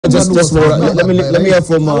Just more, let me hear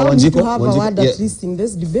from Wanjiku. To have a word at least in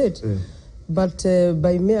this debate, but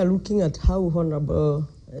by mere looking at how Honorable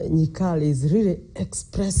Nyikal is really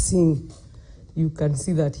expressing, you can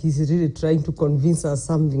see that he's really trying to convince us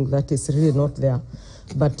something that is really not there.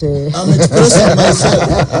 But I'm expressing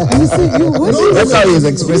myself. You see, that's how he's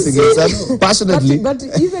expressing himself passionately. But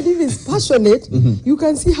even if he's passionate, you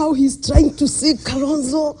can see how he's trying to say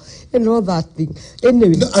Kalonzo and all that thing.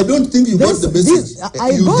 Anyway, no, I don't think you got the message.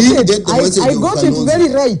 I got it very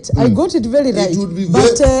right. I got it very right.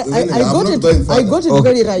 But I got it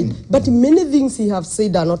very right. But many things he have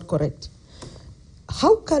said are not correct.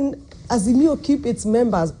 How can Azimio keep its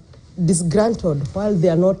members disgruntled while they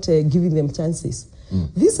are not giving them chances?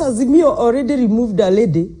 This Azimio already removed a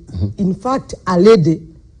lady, in fact, a lady,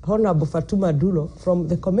 Honorable Fatuma Dulo, from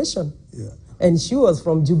the commission. Yeah. And she was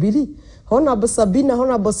from Jubilee. Honorable Sabina,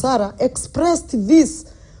 Honorable Sarah expressed this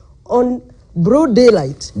on broad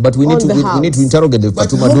daylight. But we need to interrogate the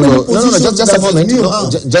Fatuma Dulo. No, just a moment.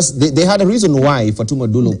 They had a reason why Fatuma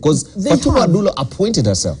Dulo, because Fatuma Dulo appointed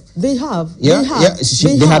herself. They have. Yeah,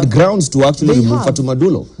 they had grounds to actually remove Fatuma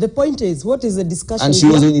Dulo. The point is, what is the discussion? And she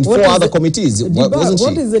was in 4 other committees, wasn't she?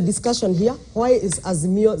 What is the discussion here? Why is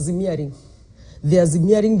Azimio zimiering? They are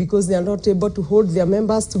zimiering because they are not able to hold their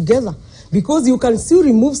members together. Because you can still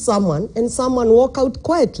remove someone and someone walk out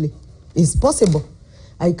quietly. It's possible.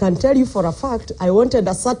 I can tell you for a fact, I wanted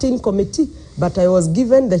a certain committee, but I was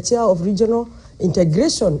given the chair of regional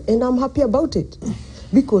integration, and I'm happy about it.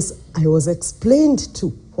 Because I was explained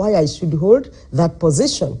to why I should hold that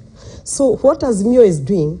position. So what Azimio is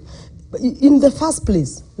doing, in the first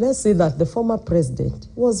place, let's say that the former president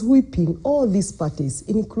was whipping all these parties,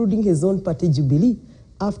 including his own party Jubilee,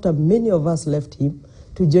 after many of us left him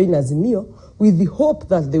to join Azimio, with the hope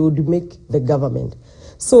that they would make the government.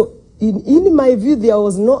 So in my view, there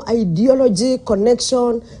was no ideology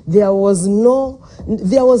connection. There was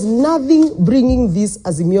nothing bringing this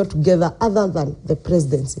Azimio together other than the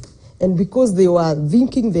presidency. And because they were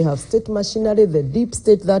thinking they have state machinery, the deep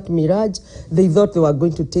state, that mirage, they thought they were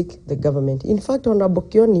going to take the government. In fact, Honorable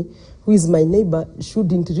Kioni, who is my neighbor,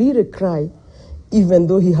 shouldn't really cry, even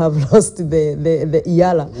though he have lost the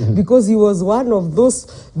Iala, because he was one of those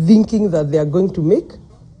thinking that they are going to make.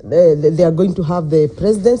 They are going to have the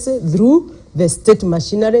presidency through the state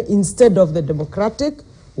machinery instead of the democratic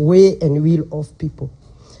way and will of people.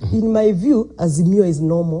 In my view, Azimio is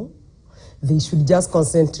normal. They should just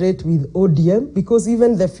concentrate with ODM, because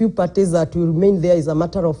even the few parties that will remain there is a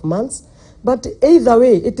matter of months. But either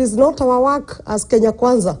way, it is not our work as Kenya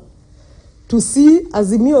Kwanza to see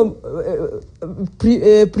Azimio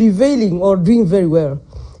prevailing or doing very well.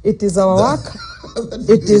 It is our work.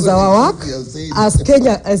 It is our work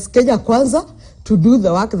as Kenya Kwanza to do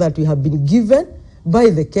the work that we have been given by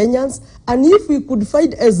the Kenyans. And if we could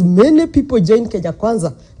find as many people join Kenya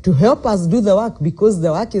Kwanza to help us do the work, because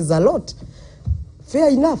the work is a lot, fair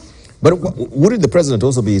enough. But wouldn't the president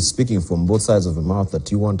also be speaking from both sides of the mouth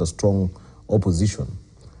that you want a strong opposition?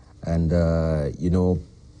 And,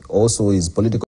 also his political